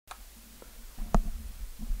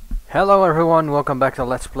Hello everyone, welcome back to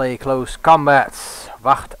Let's Play Close Combats.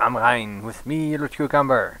 Wacht am Rhein with me, the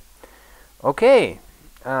Cucumber. Okay,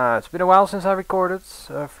 it's been a while since I recorded,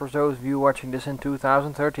 for those of you watching this in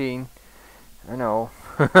 2013. I know.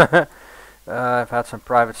 I've had some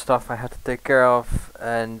private stuff I had to take care of,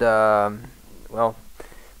 and well,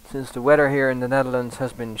 since the weather here in the Netherlands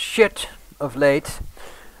has been shit of late,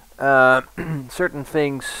 certain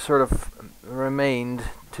things sort of remained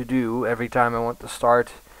to do every time I want to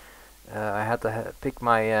start. I had to pick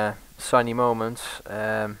my sunny moments.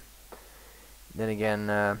 Then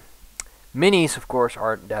again, minis of course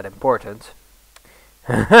aren't that important.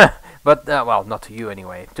 But well, not to you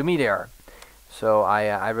anyway. To me they are. So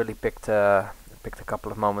I really picked a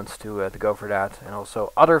couple of moments to go for that, and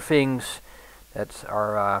also other things that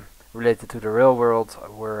are related to the real world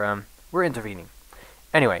we're intervening.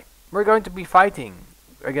 Anyway, we're going to be fighting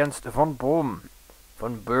against von Boom,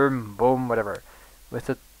 whatever, with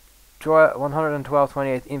the 112th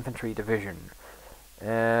 28th Infantry Division.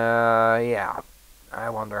 Yeah, I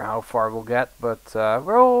wonder how far we'll get, but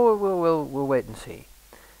we'll wait and see.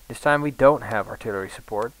 This time we don't have artillery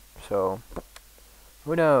support, so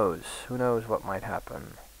who knows? Who knows what might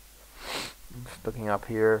happen? I'm just looking up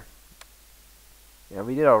here. Yeah,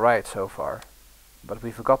 we did all right so far, but we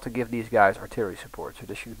forgot to give these guys artillery support, so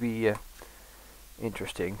this should be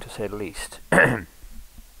interesting to say the least.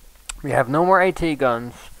 We have no more AT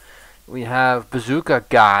guns. We have bazooka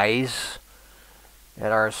guys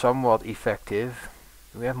that are somewhat effective.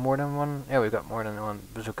 Do we have more than one? Yeah, we've got more than one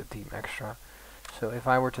bazooka team extra. So if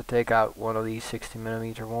I were to take out one of these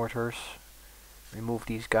 60mm mortars, remove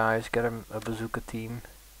these guys, get a bazooka team,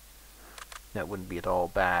 that wouldn't be at all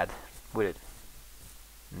bad, would it?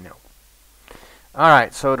 No.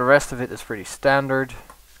 Alright, so the rest of it is pretty standard.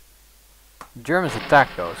 The Germans attack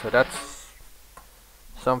though, so that's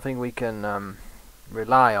something we can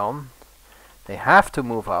rely on. They have to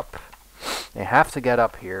move up. They have to get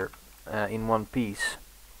up here in one piece.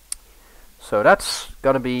 So that's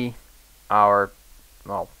gonna be our,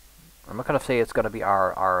 well, I'm not gonna say it's gonna be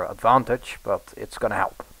our advantage, but it's gonna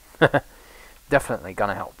help. Definitely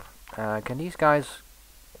gonna help. Can these guys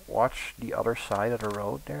watch the other side of the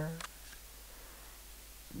road there?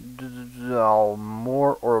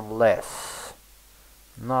 More or less.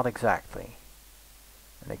 Not exactly.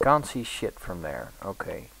 And they can't see shit from there.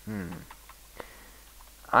 Okay.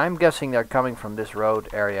 I'm guessing they're coming from this road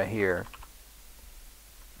area here.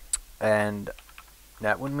 And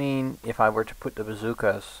that would mean if I were to put the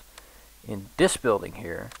bazookas in this building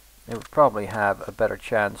here, they would probably have a better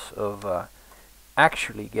chance of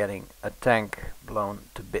actually getting a tank blown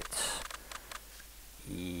to bits.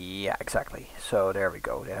 Yeah, exactly. So there we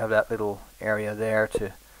go. They have that little area there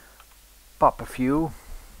to pop a few.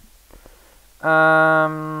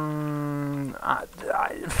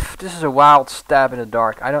 This is a wild stab in the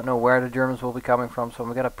dark. I don't know where the Germans will be coming from, so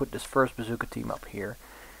I'm gonna put this first bazooka team up here.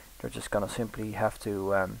 They're just gonna simply have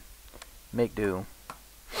to make do.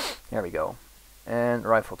 There we go. And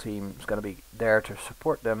rifle team is gonna be there to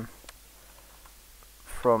support them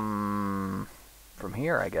from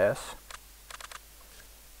here, I guess.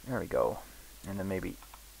 There we go. And then maybe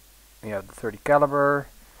we have the 30 caliber,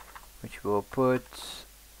 which we'll put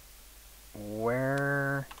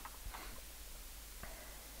where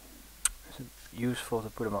is it useful to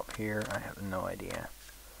put them up here? I have no idea.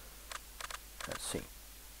 Let's see.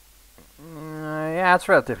 Yeah, it's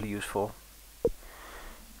relatively useful.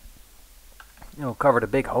 It'll cover the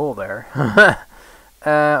big hole there.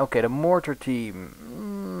 Okay, the mortar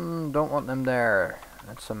team. Don't want them there.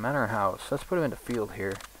 That's a manor house. Let's put them in the field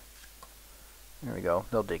here. There we go.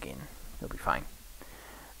 They'll dig in. They'll be fine.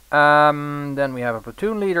 Then we have a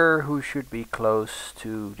platoon leader who should be close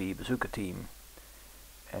to the bazooka team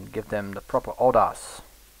and give them the proper orders.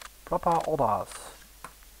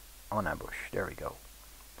 On ambush. There we go.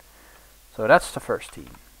 So that's the first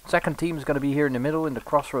team. Second team is going to be here in the middle in the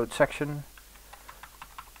crossroads section,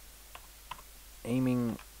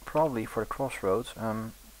 aiming probably for the crossroads.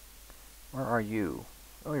 Where are you?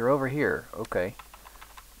 Oh, you're over here. Okay,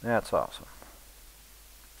 that's awesome.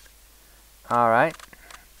 Alright.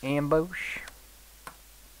 Ambush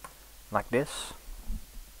like this,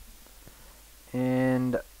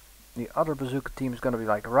 and the other bazooka team is going to be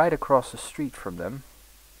like right across the street from them.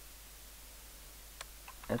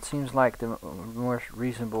 It seems like the more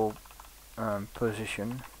reasonable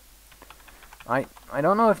position. I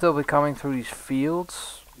don't know if they'll be coming through these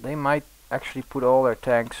fields. They might actually put all their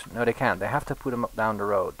tanks. No, they can't. They have to put them up down the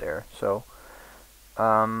road there. So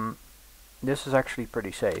this is actually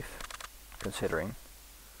pretty safe, considering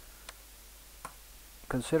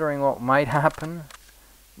what might happen.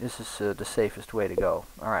 This is the safest way to go.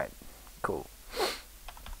 Alright, cool.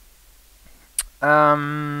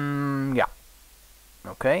 Yeah.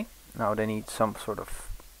 Okay, now they need some sort of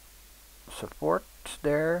support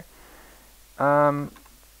there.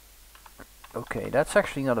 Okay, that's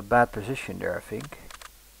actually not a bad position there, I think.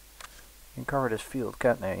 You can cover this field,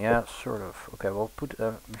 can't they? Yeah, sort of. Okay, we'll put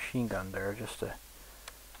a machine gun there just to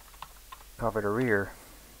cover the rear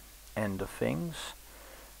end of things.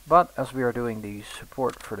 But as we are doing the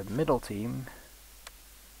support for the middle team,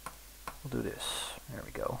 we'll do this. There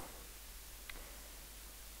we go.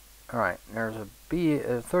 Alright, there's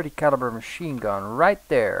a 30 caliber machine gun right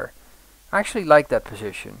there. I actually like that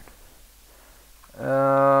position.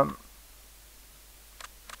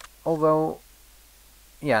 Although,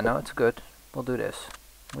 yeah, no, it's good. We'll do this.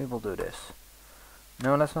 We will do this.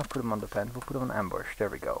 No, let's not put him on defense. We'll put him on ambush. There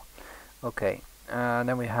we go. Okay.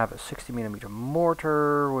 Then we have a 60mm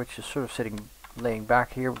mortar, which is sort of laying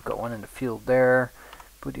back here. We've got one in the field there.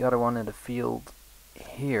 Put the other one in the field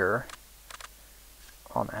here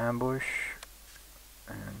on ambush.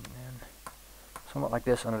 And then somewhat like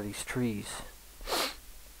this under these trees.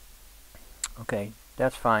 Okay,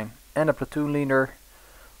 that's fine. And a platoon leader.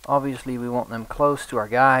 Obviously we want them close to our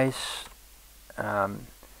guys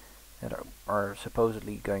that are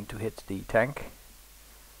supposedly going to hit the tank.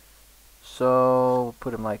 So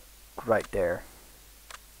put them like right there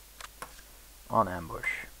on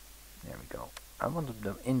ambush. There we go. I want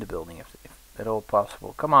them in the building if at all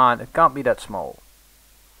possible. Come on, it can't be that small.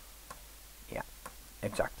 Yeah,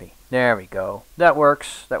 exactly. There we go. That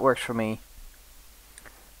works. That works for me.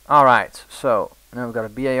 Alright, so now we've got a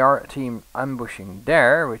BAR team ambushing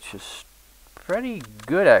there, which is pretty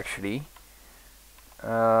good actually.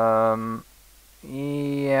 Yeah,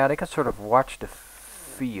 they can sort of watch the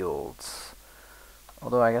fields.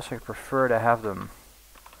 Although I guess I prefer to have them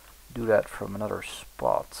do that from another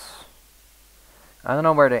spot. I don't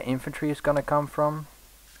know where the infantry is gonna come from.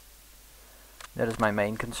 That is my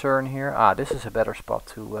main concern here. Ah, this is a better spot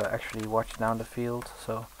to actually watch down the field.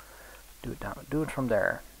 So do it from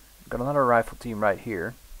there. Got another rifle team right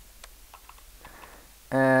here.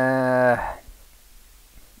 Gotta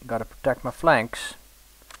protect my flanks.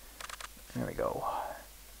 There we go.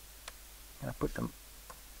 Can I put them?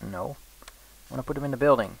 No. I want to put them in the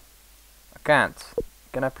building. I can't.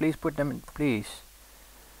 Can I please put them in? Please.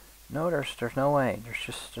 No, there's no way. There's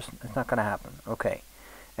just it's not gonna happen. Okay.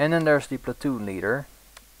 And then there's the platoon leader,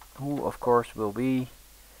 who of course will be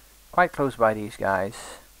quite close by these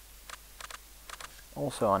guys.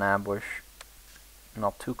 Also on ambush.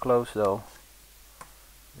 Not too close though.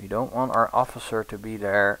 We don't want our officer to be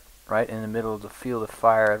there right in the middle of the field of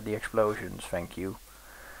fire of the explosions. Thank you.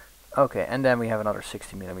 Okay, and then we have another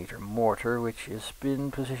 60mm mortar, which has been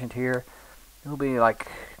positioned here. It'll be like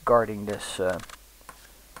guarding this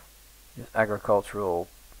this agricultural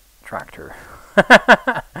tractor.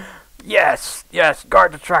 Yes,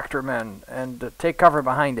 guard the tractor, men, and take cover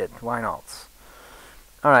behind it. Why not?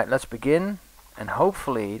 Alright, let's begin. And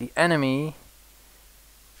hopefully the enemy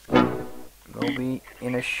will be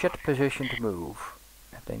in a shit position to move.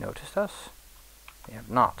 Have they noticed us? They have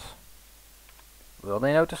not. Will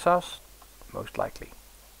they notice us? Most likely.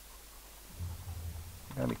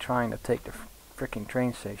 I'm going to be trying to take the freaking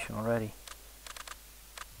train station already.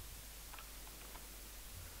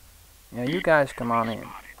 Yeah, you guys come on in.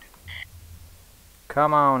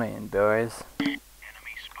 Come on in, boys. You're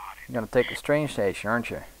going to take the train station, aren't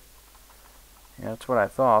you? Yeah, that's what I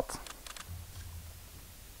thought.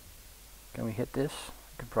 Can we hit this?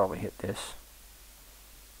 We could probably hit this.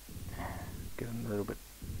 Give them a little bit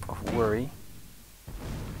of worry.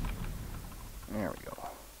 There we go.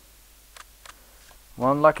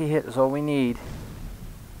 One lucky hit is all we need.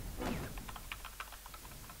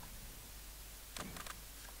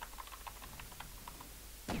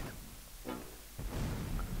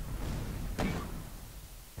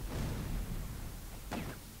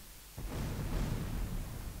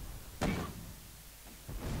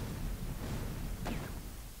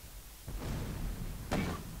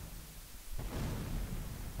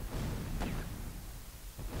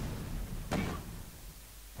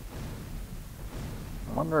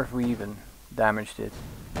 I wonder if we even damaged it.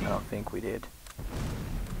 I don't think we did.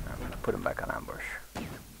 I'm going to put him back on ambush.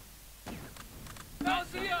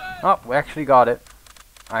 Oh, we actually got it.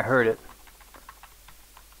 I heard it.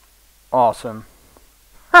 Awesome.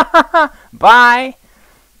 Bye!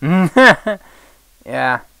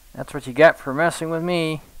 Yeah, that's what you get for messing with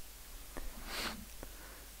me.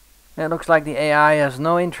 It looks like the AI has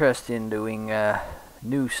no interest in doing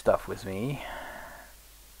new stuff with me.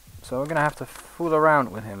 So we're gonna have to fool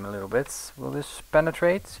around with him a little bit. Will this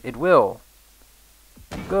penetrate? It will.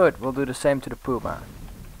 Good, we'll do the same to the Puma.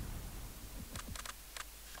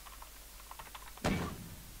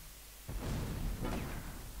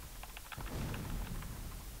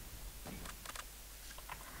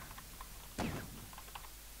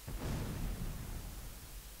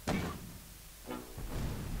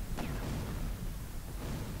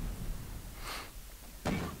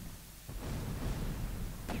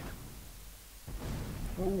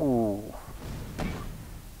 Ooh.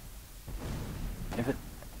 If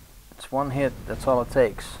it's one hit, that's all it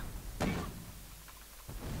takes.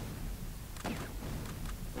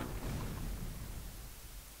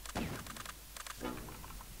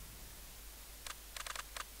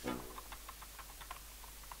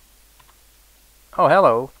 Oh,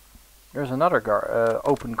 hello. There's another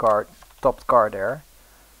open card, topped card there.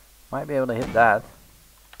 Might be able to hit that.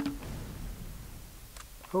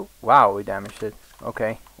 Oh, wow, we damaged it.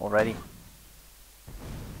 Okay, already.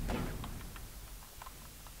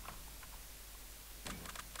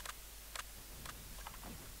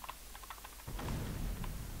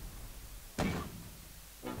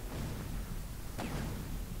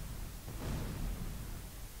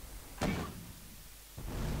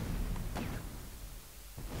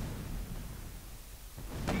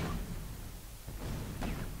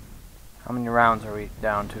 How many rounds are we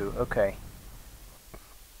down to? Okay.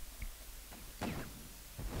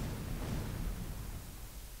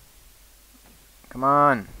 Come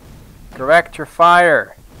on. Correct your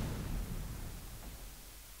fire.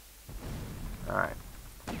 Alright.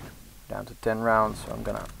 Down to 10 rounds, so I'm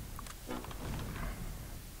gonna...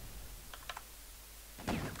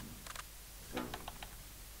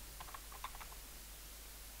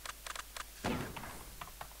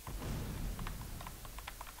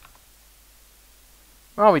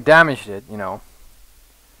 Well, we damaged it, you know.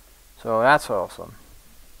 So that's awesome.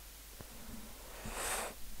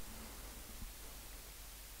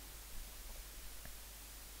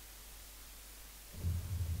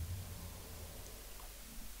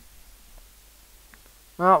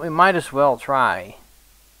 Well, we might as well try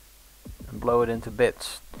and blow it into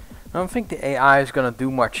bits. I don't think the AI is gonna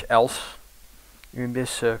do much else in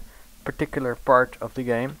this particular part of the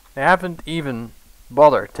game. They haven't even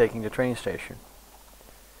bothered taking the train station.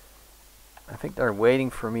 I think they're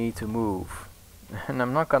waiting for me to move. And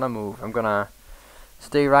I'm not gonna move. I'm gonna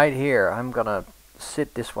stay right here. I'm gonna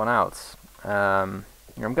sit this one out. I'm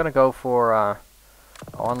gonna go for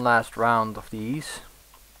one last round of these.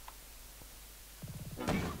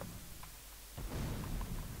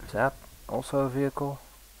 Is that also a vehicle?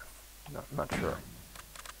 No, not sure.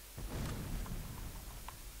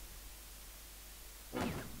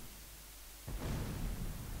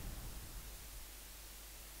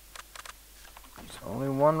 It's only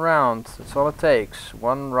one round. That's all it takes.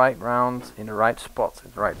 One right round in the right spot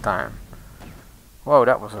at the right time. Whoa,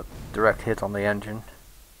 that was a direct hit on the engine.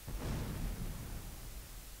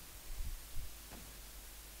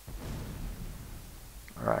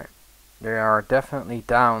 Alright. They are definitely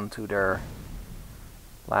down to their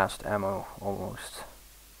last ammo, almost.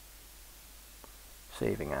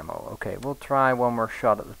 Saving ammo. Okay, we'll try one more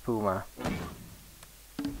shot at the Puma.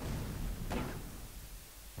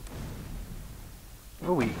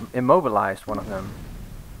 Oh, we immobilized one of them.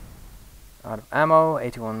 Out of ammo,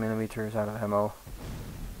 81mm out of ammo.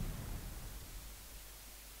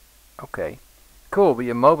 Okay, cool,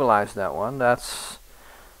 we immobilized that one. That's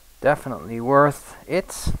definitely worth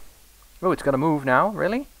it. Oh, it's gonna move now,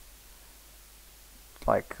 really? It's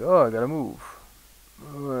like, oh, I gotta move.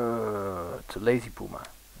 It's a lazy Puma,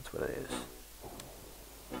 that's what it is.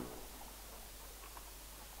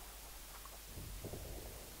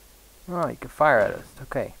 Oh, you can fire at it,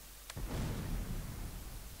 okay.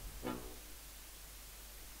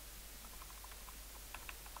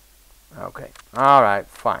 Okay, alright,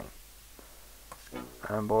 fine.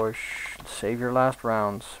 Ambush, save your last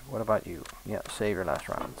rounds. What about you? Yeah, save your last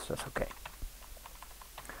rounds, that's okay.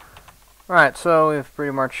 Alright, so we've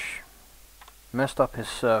pretty much messed up his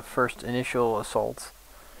first initial assault.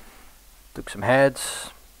 Took some heads,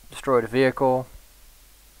 destroyed a vehicle.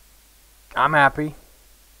 I'm happy.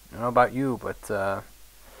 I don't know about you, but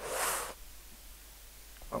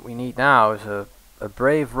what we need now is a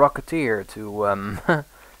brave rocketeer to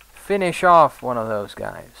finish off one of those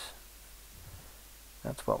guys.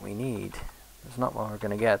 That's what we need. That's not what we're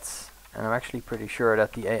gonna get. And I'm actually pretty sure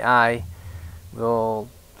that the AI will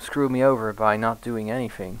screw me over by not doing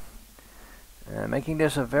anything. Making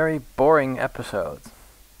this a very boring episode.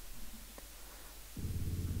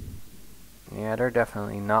 Yeah, they're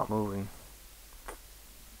definitely not moving.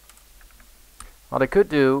 What I could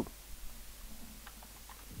do,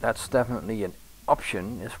 that's definitely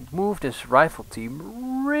option is move this rifle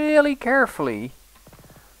team really carefully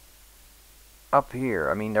up here.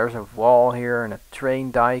 I mean, there's a wall here and a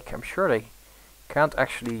train dike. I'm sure they can't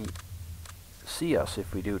actually see us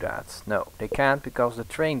if we do that. No, they can't, because the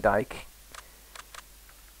train dike,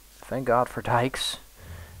 thank God for dikes,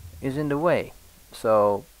 is in the way.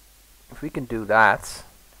 So if we can do that,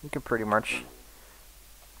 we can pretty much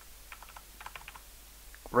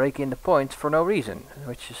rake in the points for no reason,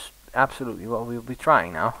 which is absolutely what we'll be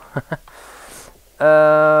trying now.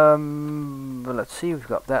 But let's see, we've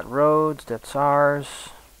got that road, that's ours.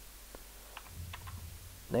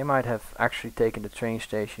 They might have actually taken the train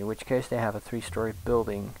station, in which case they have a 3-story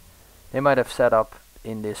building. They might have set up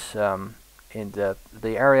in this, in the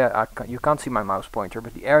area, you can't see my mouse pointer,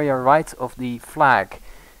 but the area right of the flag.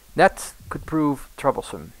 That could prove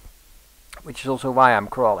troublesome, which is also why I'm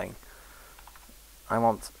crawling. I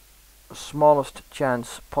want the smallest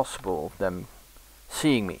chance possible of them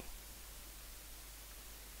seeing me.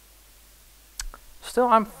 Still,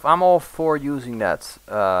 I'm all for using that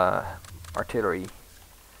artillery.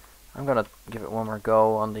 I'm gonna give it one more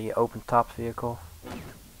go on the open top vehicle.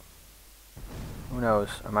 Who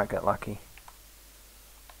knows? I might get lucky.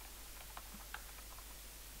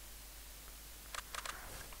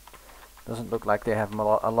 Doesn't look like they have a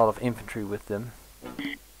lot of infantry with them.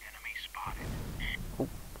 Enemy spotted. Oh,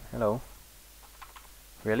 hello.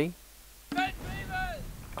 Really?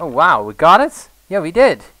 Oh wow, we got it? Yeah, we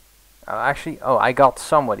did. Actually, oh, I got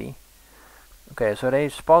somebody. Okay, so they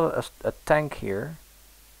spotted a tank here,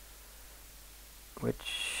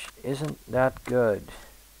 which isn't that good.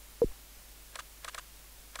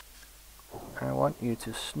 I want you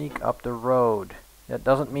to sneak up the road. That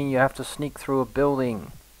doesn't mean you have to sneak through a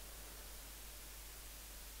building.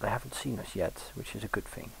 They haven't seen us yet, which is a good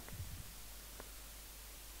thing.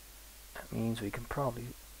 That means we can probably...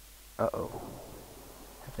 Uh-oh.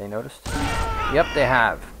 Have they noticed? Yep, they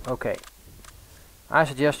have. Okay. I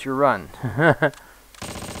suggest you run.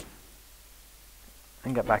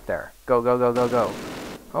 And get back there. Go, go, go, go, go.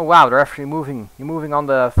 Oh wow, they're actually moving. You're moving on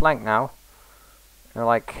the flank now. They're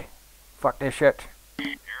like, fuck this shit.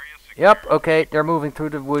 Yep, okay, they're moving through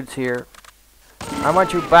the woods here. I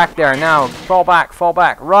want you back there now. Fall back,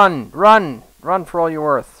 run, run, run for all you're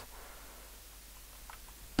worth.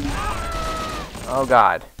 Oh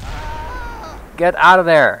god. Get out of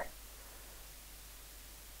there.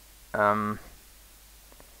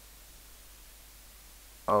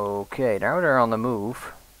 Okay, now they're on the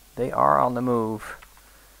move. They are on the move.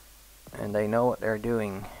 And they know what they're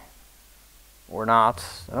doing. Or not.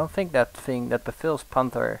 I don't think that thing, that the Phil's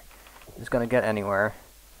Panzer is gonna get anywhere.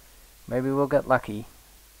 Maybe we'll get lucky.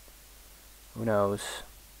 Who knows?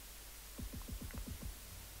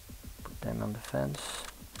 Put them on the fence.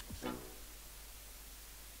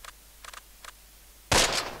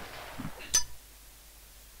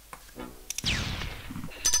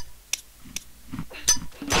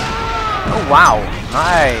 Oh wow,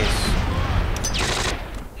 nice.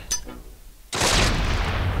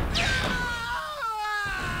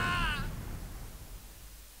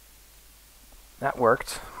 That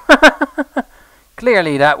worked.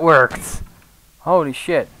 Clearly that worked. Holy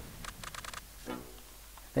shit.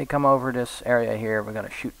 They come over this area here, we're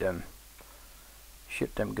gonna shoot them.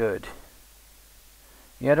 Shoot them good.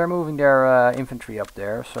 Yeah, they're moving their infantry up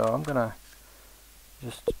there, so I'm gonna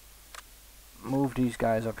just move these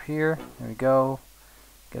guys up here. There we go.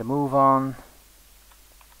 Get a move on.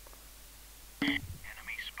 Enemy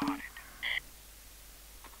spotted.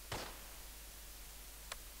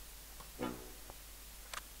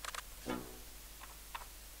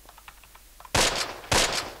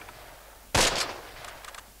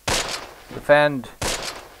 Defend.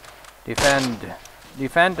 Defend.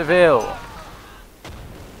 Defend the Ville.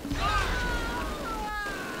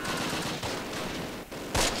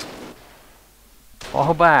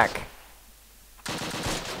 Fall back.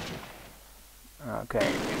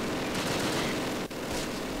 Okay.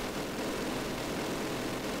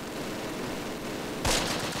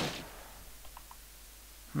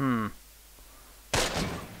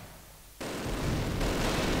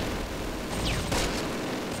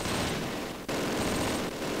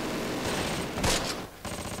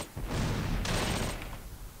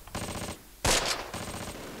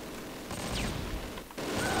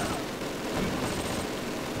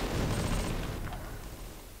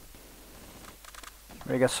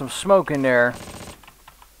 We got some smoke in there.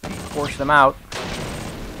 Force them out.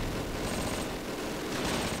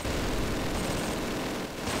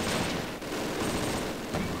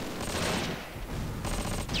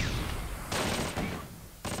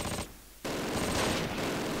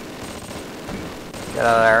 Get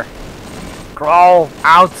out of there. Crawl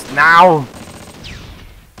out now!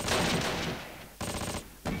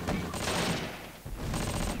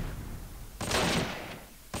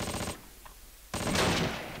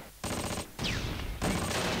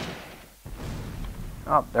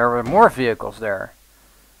 Oh, there were more vehicles there.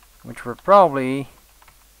 Which were probably...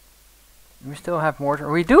 We still have mortar...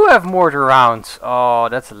 We do have mortar rounds! Oh,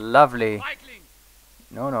 that's lovely. Feigling.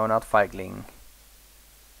 No, no, not Feigling.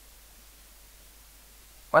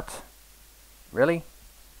 What? Really?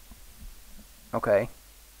 Okay.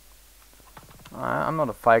 I'm not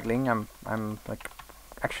a Feigling. I'm like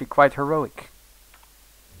actually quite heroic.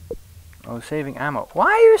 Oh, saving ammo. Why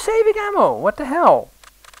are you saving ammo? What the hell?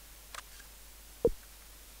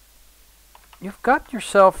 You've got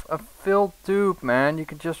yourself a filled tube, man. You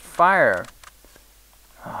can just fire.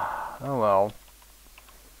 Oh well.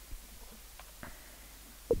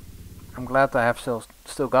 I'm glad I have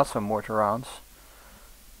still got some mortar rounds.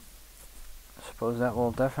 I suppose that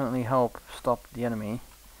will definitely help stop the enemy.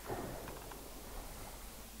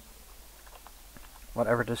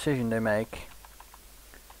 Whatever decision they make.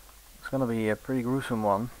 It's gonna be a pretty gruesome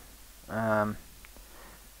one.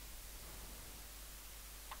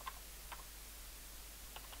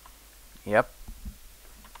 Yep.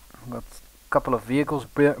 Got a couple of vehicles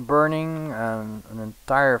burning and an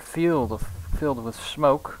entire field filled with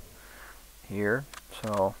smoke here.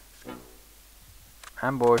 So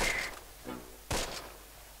ambush.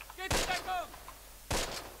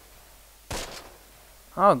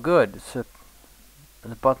 Oh, good. It's a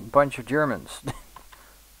bunch of Germans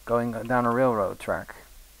going down a railroad track.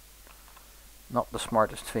 Not the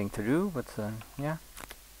smartest thing to do, but yeah,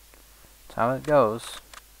 that's how it goes.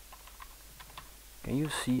 Can you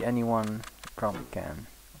see anyone? You probably can.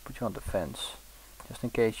 I'll put you on defense, just in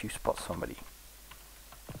case you spot somebody.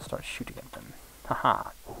 Start shooting at them. Haha.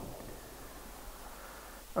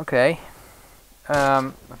 Okay.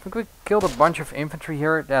 I think we killed a bunch of infantry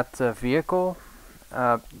here at that vehicle.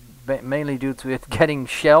 Mainly due to it getting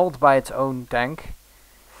shelled by its own tank.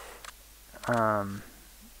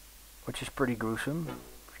 Which is pretty gruesome,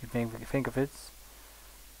 if you think of it.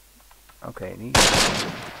 Okay,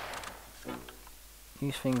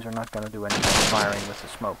 these things are not going to do any more firing with the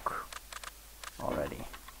smoke already.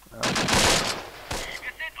 Okay.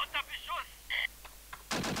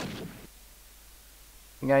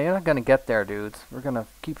 Yeah, you're not going to get there, dude. We're going to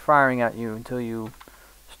keep firing at you until you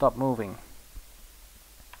stop moving.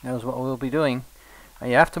 That's what we'll be doing. And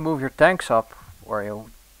you have to move your tanks up, or you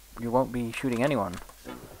won't be shooting anyone.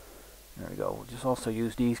 There we go. We'll just also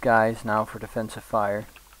use these guys now for defensive fire.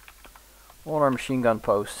 All our machine gun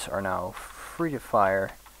posts are now free to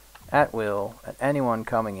fire at will at anyone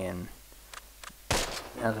coming in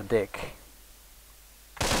as a dick.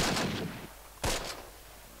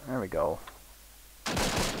 There we go.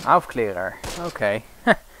 Aufklärer. Okay.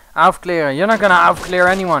 Aufklärer. You're not gonna aufklärer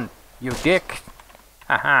anyone, you dick.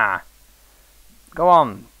 Haha. Go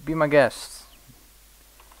on. Be my guest.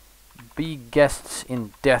 Be guests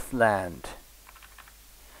in Deathland.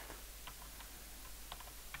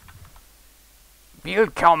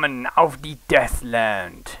 Willkommen auf die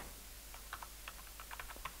Deathland.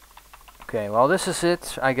 Okay, well this is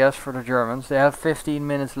it, I guess, for the Germans. They have 15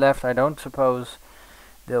 minutes left. I don't suppose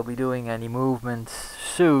they'll be doing any movement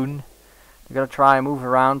soon. They're gonna try and move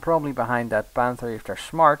around, probably behind that Panzer if they're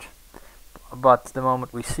smart. But the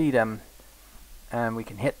moment we see them and we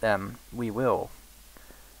can hit them, we will.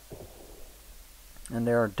 And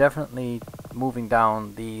they're definitely moving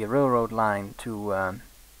down the railroad line to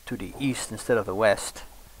the east instead of the west.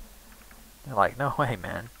 They're like, no way,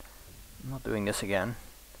 man. I'm not doing this again.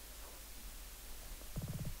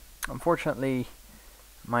 Unfortunately,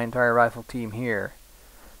 my entire rifle team here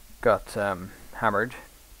got hammered.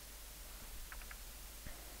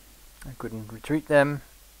 I couldn't retreat them.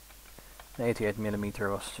 The 88mm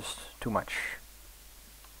was just too much.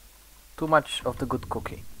 Too much of the good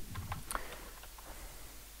cookie.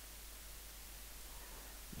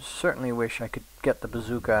 Certainly wish I could get the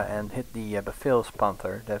bazooka and hit the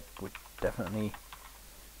Befehlspanzer. That would definitely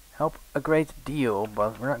help a great deal,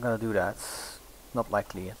 but we're not gonna do that. Not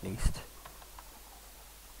likely, at least.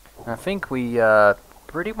 I think we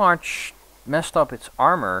pretty much messed up its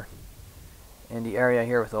armor in the area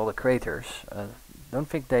here with all the craters. Don't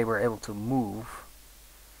think they were able to move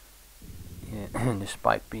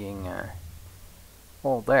despite being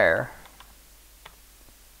all there.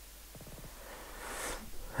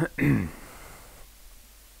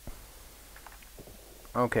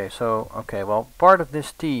 Okay, well, part of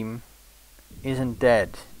this team isn't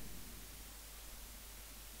dead.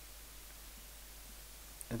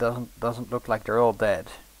 It doesn't look like they're all dead.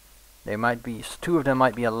 They might be, two of them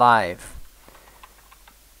might be alive.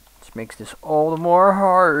 Which makes this all the more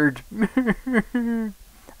hard.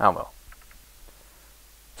 Oh well.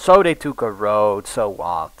 So they took a road, so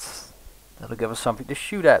what? That'll give us something to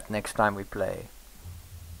shoot at next time we play.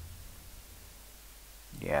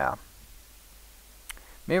 Yeah.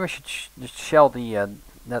 Maybe I should just shell the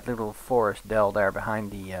that little forest dell there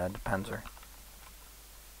behind the Panzer.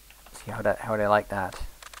 See how they like that.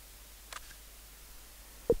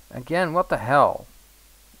 Again, what the hell?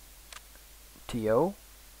 Tio,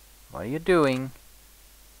 what are you doing?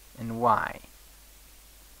 And why?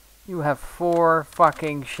 You have 4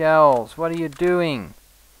 fucking shells. What are you doing?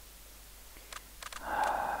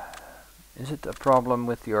 Is it a problem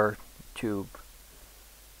with your tube?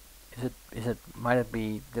 Might it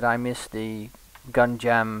be, did I miss the gun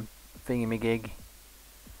jam thingy-me-gig?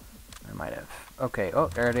 I might have. Okay, oh,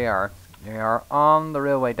 there they are. They are on the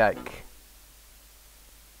railway dike.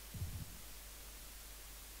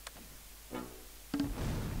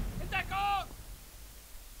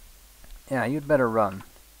 Yeah, you'd better run.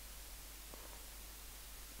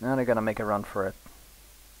 Now they're gonna make a run for it.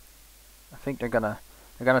 I think they're gonna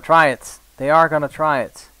try it. They are gonna try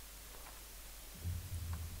it.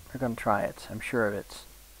 They're gonna try it. I'm sure of it.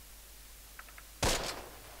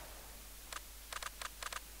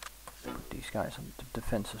 Put these guys on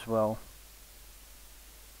defense as well.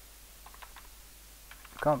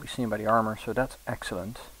 Can't be seen by the armor, so that's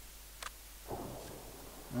excellent.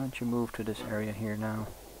 Why don't you move to this area here now?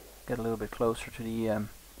 Get a little bit closer to the Team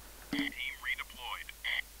redeployed.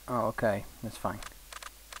 Oh, okay, that's fine.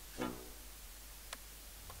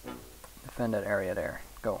 Defend that area there.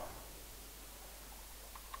 Go.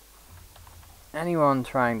 Anyone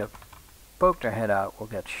trying to poke their head out will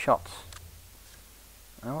get shot.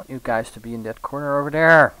 I want you guys to be in that corner over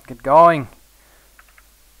there. Get going.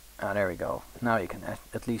 Ah, there we go. Now you can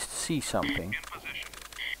at least see something.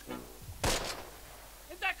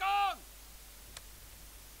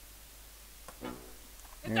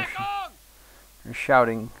 In position. They're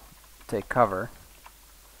shouting, take cover.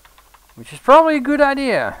 Which is probably a good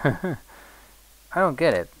idea. I don't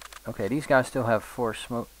get it. Okay, these guys still have 4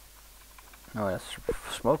 smoke. No, that's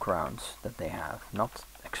smoke rounds that they have, not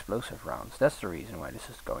explosive rounds. That's the reason why this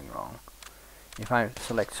is going wrong. If I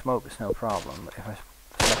select smoke, it's no problem. But if I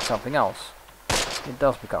select something else, it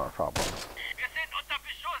does become a problem.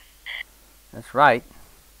 That's right.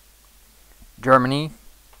 Germany.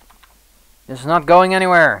 This is not going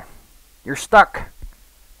anywhere. You're stuck.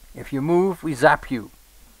 If you move, we zap you.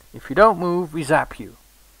 If you don't move, we zap you.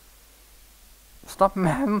 Stop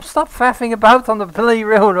faffing about on the bloody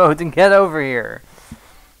railroad and get over here.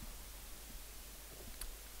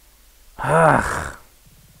 Ugh.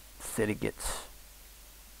 City gets.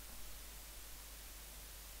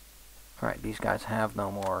 Alright, these guys have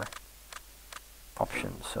no more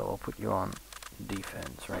options, so I'll put you on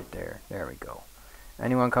defense right there. There we go.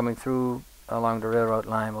 Anyone coming through along the railroad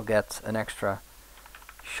line will get an extra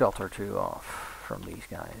shot or 2 off from these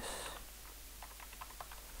guys.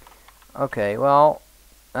 Okay, well,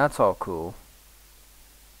 that's all cool.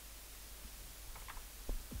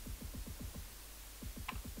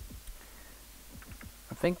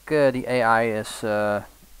 I think the AI is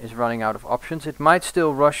running out of options. It might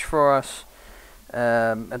still rush for us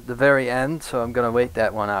at the very end, so I'm gonna wait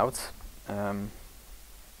that one out.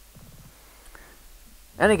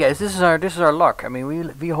 Any case, this is our luck. I mean,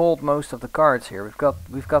 we hold most of the cards here.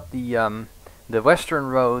 We've got the western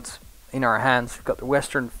roads in our hands. We've got the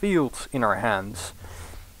western fields in our hands,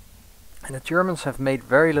 and the Germans have made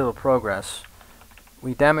very little progress.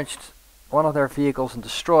 We damaged one of their vehicles and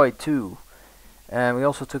destroyed 2, and we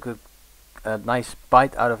also took a nice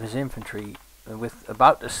bite out of his infantry, with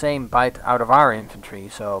about the same bite out of our infantry.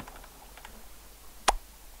 So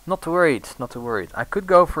not too worried. Not too worried. I could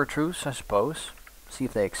go for a truce, I suppose. See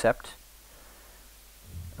if they accept.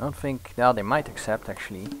 I don't think. Well, they might accept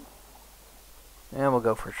actually. Yeah, we'll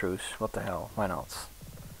go for a truce. What the hell? Why not?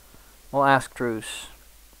 We'll ask truce.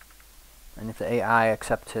 And if the AI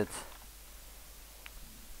accepts it,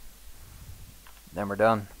 then we're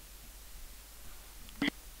done.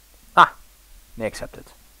 Ah! They accepted.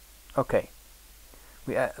 Okay.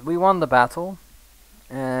 We won the battle,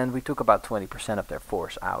 and we took about 20% of their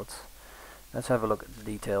force out. Let's have a look at the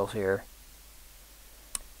details here.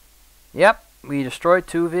 Yep, we destroyed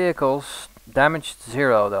 2 vehicles. Damaged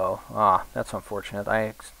 0 though. Ah, that's unfortunate.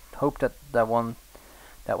 I hope that that one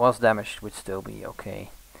that was damaged would still be okay.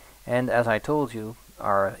 And as I told you,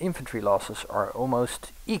 our infantry losses are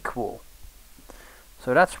almost equal.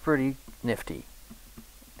 So that's pretty nifty.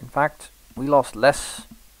 In fact, we lost less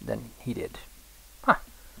than he did. Huh.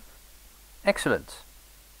 Excellent.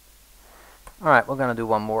 Alright, we're gonna do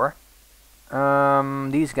one more.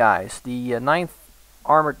 These guys, the 9th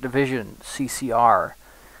Armored Division, CCR,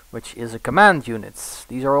 which is a command unit.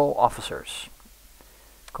 These are all officers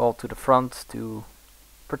called to the front to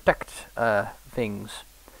protect things,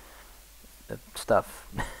 stuff.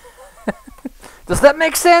 Does that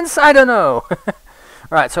make sense? I don't know.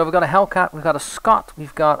 Alright, so we've got a Hellcat, we've got a Scott,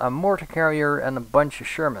 we've got a mortar carrier, and a bunch of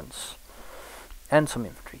Shermans. And some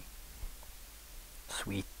infantry.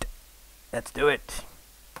 Sweet. Let's do it.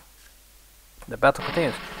 The battle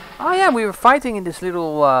continues. Oh yeah, we were fighting in this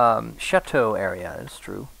little chateau area, that's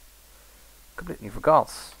true. Completely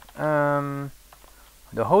forgot. The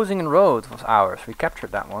Hosingen Road was ours, we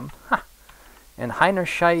captured that one. Ha! And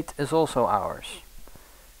Heinerscheid is also ours.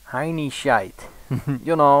 Heinescheid.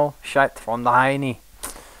 You know, Scheid from the Heine.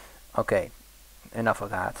 Okay, enough of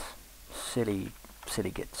that. Silly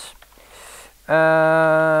gits.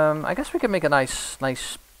 I guess we can make a nice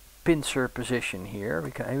pincer position here.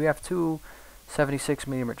 We have two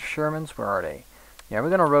 76mm Shermans. Where are they? Yeah, we're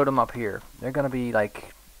gonna road them up here. They're gonna be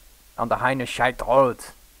like on the Heinescheid Road,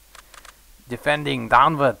 defending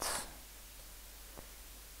downwards.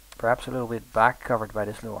 Perhaps a little bit back, covered by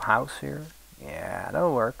this little house here. Yeah,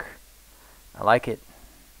 that'll work. I like it.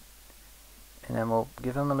 And then we'll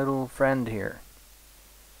give him a little friend here.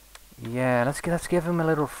 Yeah, let's give him a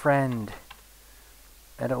little friend.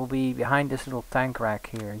 And it will be behind this little tank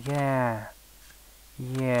rack here. Yeah.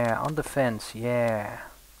 Yeah, on the fence. Yeah.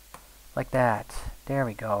 Like that. There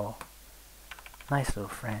we go. Nice little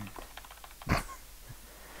friend.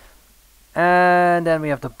 And then we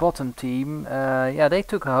have the bottom team. Yeah, they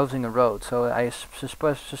took Hosingen Road, so I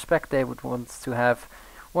suspect they would want to have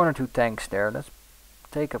one or two tanks there. Let's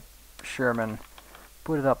take a Sherman,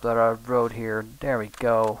 put it up the road here. There we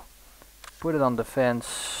go. Put it on the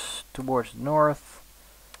fence towards the north.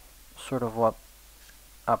 Sort of what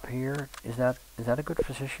up here. Is that a good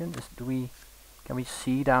position? Can we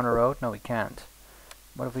see down the road? No, we can't.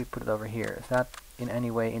 What if we put it over here? Is that in any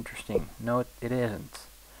way interesting? No, it isn't.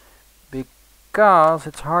 Because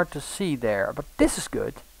it's hard to see there. But this is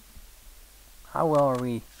good. How well are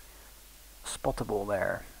we spottable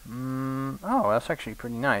there? Oh, that's actually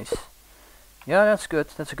pretty nice. Yeah, that's good.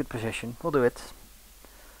 That's a good position. We'll do it.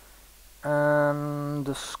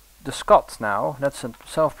 The Scott now. That's a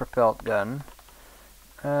self-propelled gun.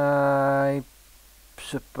 I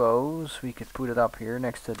suppose we could put it up here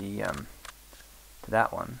next to the to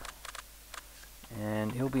that one.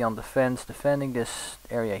 And he'll be on the fence defending this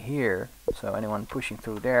area here. So anyone pushing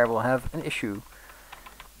through there will have an issue.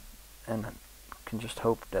 And can just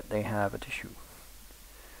hope that they have an issue.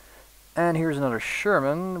 And here's another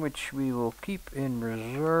Sherman, which we will keep in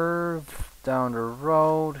reserve down the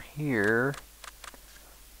road here.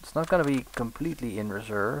 It's not going to be completely in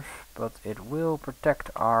reserve, but it will protect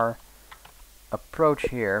our approach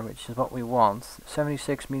here, which is what we want.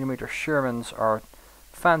 76mm Shermans are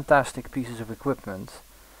fantastic pieces of equipment,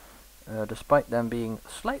 despite them being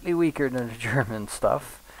slightly weaker than the German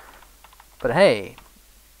stuff. But hey,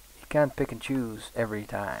 you can't pick and choose every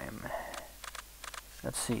time.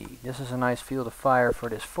 Let's see, this is a nice field of fire for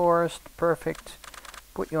this forest. Perfect.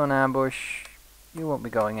 Put you on ambush. You won't be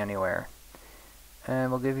going anywhere.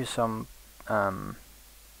 And we'll give you some armored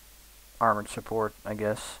support, I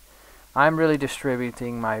guess. I'm really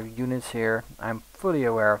distributing my units here. I'm fully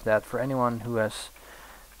aware of that. For anyone who has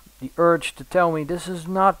the urge to tell me this is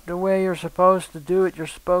not the way you're supposed to do it, you're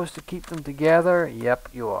supposed to keep them together. Yep,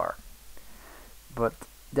 you are. But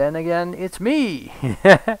then again, it's me.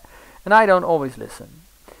 And I don't always listen.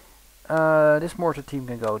 This mortar team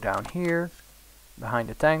can go down here, behind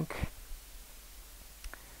the tank.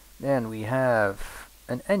 Then we have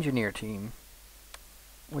an engineer team,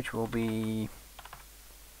 which will be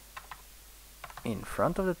in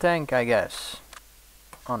front of the tank, I guess.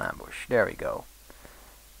 On ambush. There we go.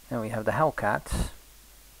 Then we have the Hellcat.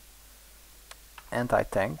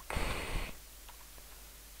 Anti-tank.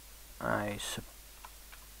 I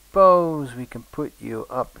suppose we can put you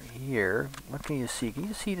up here. What can you see? Can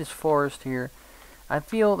you see this forest here? I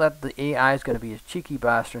feel that the AI is going to be a cheeky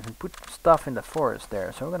bastard and put stuff in the forest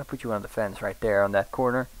there. So we're going to put you on the fence right there on that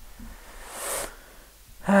corner.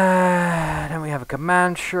 Then we have a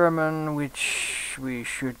command Sherman, which we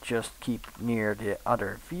should just keep near the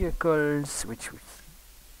other vehicles, which was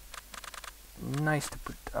nice to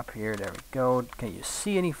put up here. There we go. Can you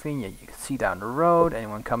see anything? Yeah, you can see down the road.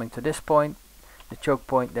 Anyone coming to this point, the choke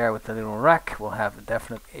point there with the little rack, will have a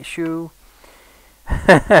definite issue.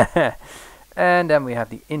 And then we have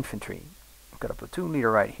the infantry. We've got a platoon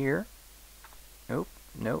leader right here. Nope,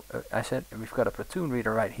 no, I said we've got a platoon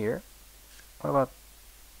leader right here. What about,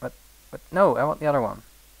 what, no, I want the other one.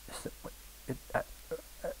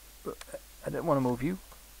 didn't want to move you.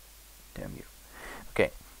 Damn you.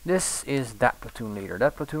 Okay, this is that platoon leader.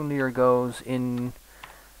 That platoon leader goes in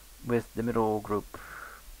with the middle group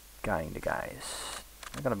guiding the guys.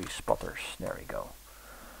 They're gonna be spotters. There we go.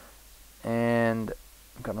 And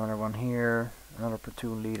I've got another one here. Another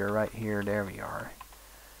platoon leader right here. There we are.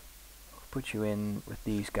 Put you in with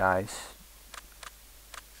these guys.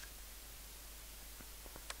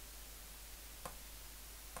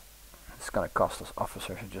 It's gonna cost us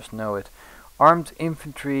officers, I just know it. Armed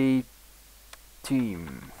infantry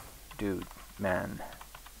team. Dude, man.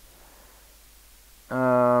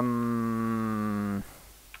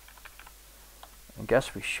 I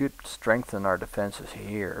guess we should strengthen our defenses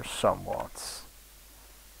here somewhat.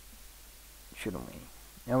 Shouldn't we?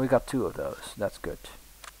 And we got 2 of those. That's good.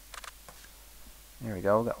 There we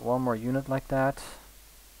go. Got 1 more unit like that.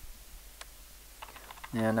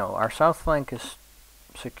 Yeah, no. Our south flank is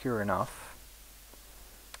secure enough.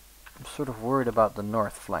 I'm sort of worried about the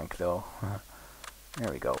north flank though.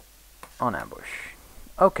 There we go. On ambush.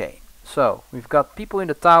 Okay. So, we've got people in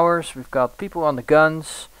the towers. We've got people on the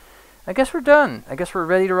guns. I guess we're done. I guess we're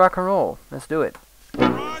ready to rock and roll. Let's do it.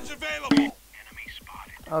 Barrage available. Enemy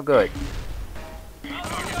spotted. Oh, good.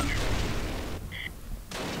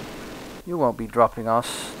 You won't be dropping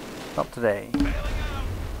us. Not today.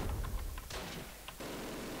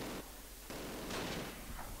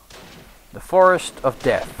 The Forest of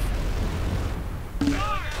Death.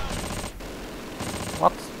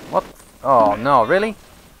 What? What? Oh, no, really?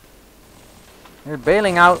 You're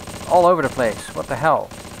bailing out all over the place. What the hell?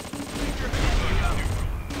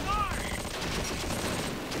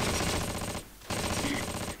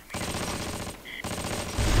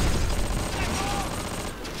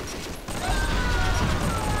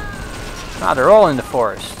 Ah, they're all in the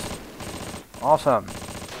forest. Awesome.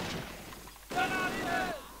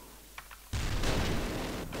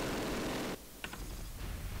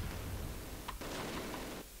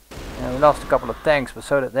 Yeah, we lost a couple of tanks, but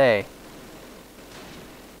so did they.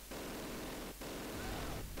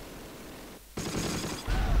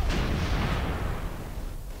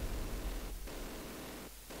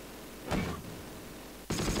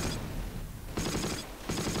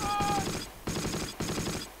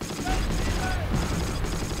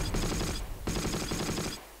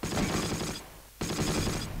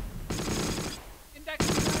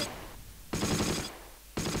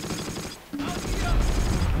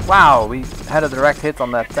 Wow, we had a direct hit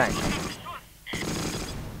on that tank.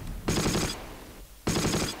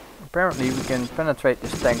 Apparently we can penetrate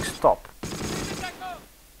this tank's top.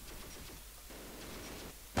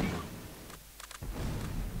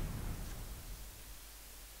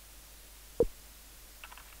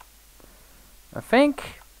 I think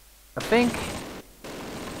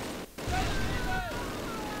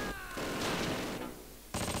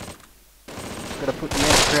gotta put the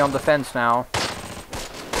infantry on defense now.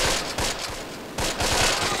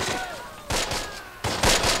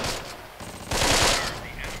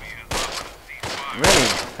 Really?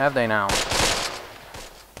 Have they now?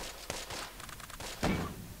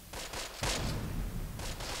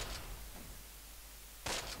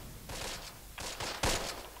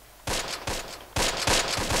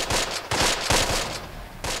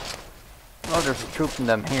 Oh, there's a troop in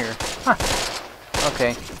them here. Huh.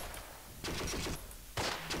 Okay.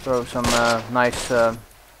 Throw some nice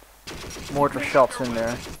mortar shots in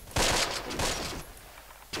there.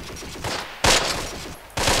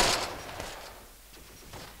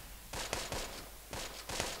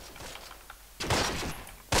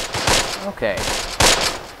 Okay.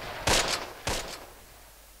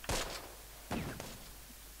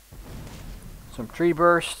 Some tree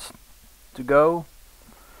bursts to go.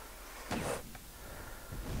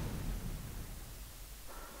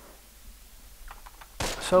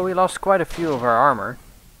 So we lost quite a few of our armor,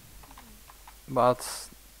 but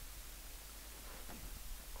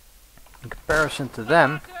in comparison to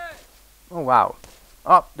them, oh wow.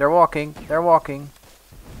 Oh, they're walking, they're walking.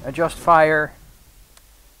 Adjust fire.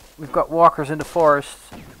 We've got walkers in the forest.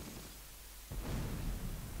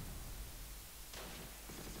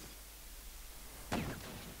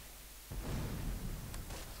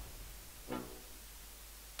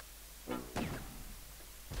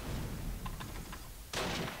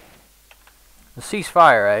 The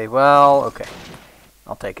ceasefire, eh? Well, okay.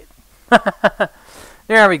 I'll take it.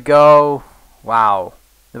 There we go. Wow.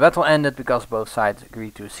 The battle ended because both sides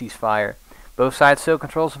agreed to a ceasefire. Both sides still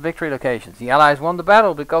control some victory locations. The Allies won the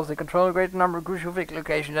battle because they control a greater number of crucial victory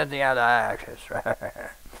locations than the other Axis.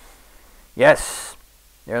 Yes.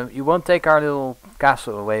 You won't take our little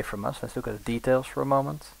castle away from us. Let's look at the details for a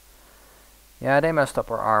moment. Yeah, they messed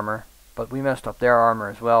up our armor, but we messed up their armor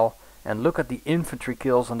as well. And look at the infantry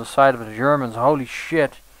kills on the side of the Germans. Holy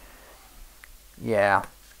shit. Yeah,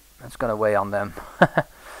 that's gonna weigh on them.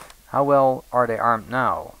 How well are they armed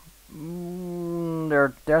now?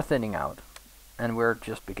 They're thinning out. And we're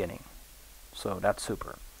just beginning. So that's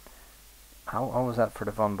super. How was that for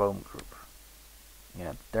the Von Bohm group?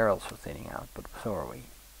 Yeah, they're also thinning out, but so are we.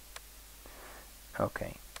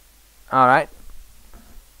 Okay. Alright.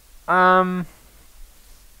 I'm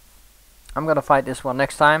gonna fight this one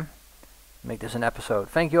next time. Make this an episode.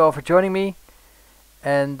 Thank you all for joining me.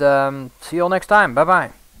 And see you all next time. Bye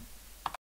bye.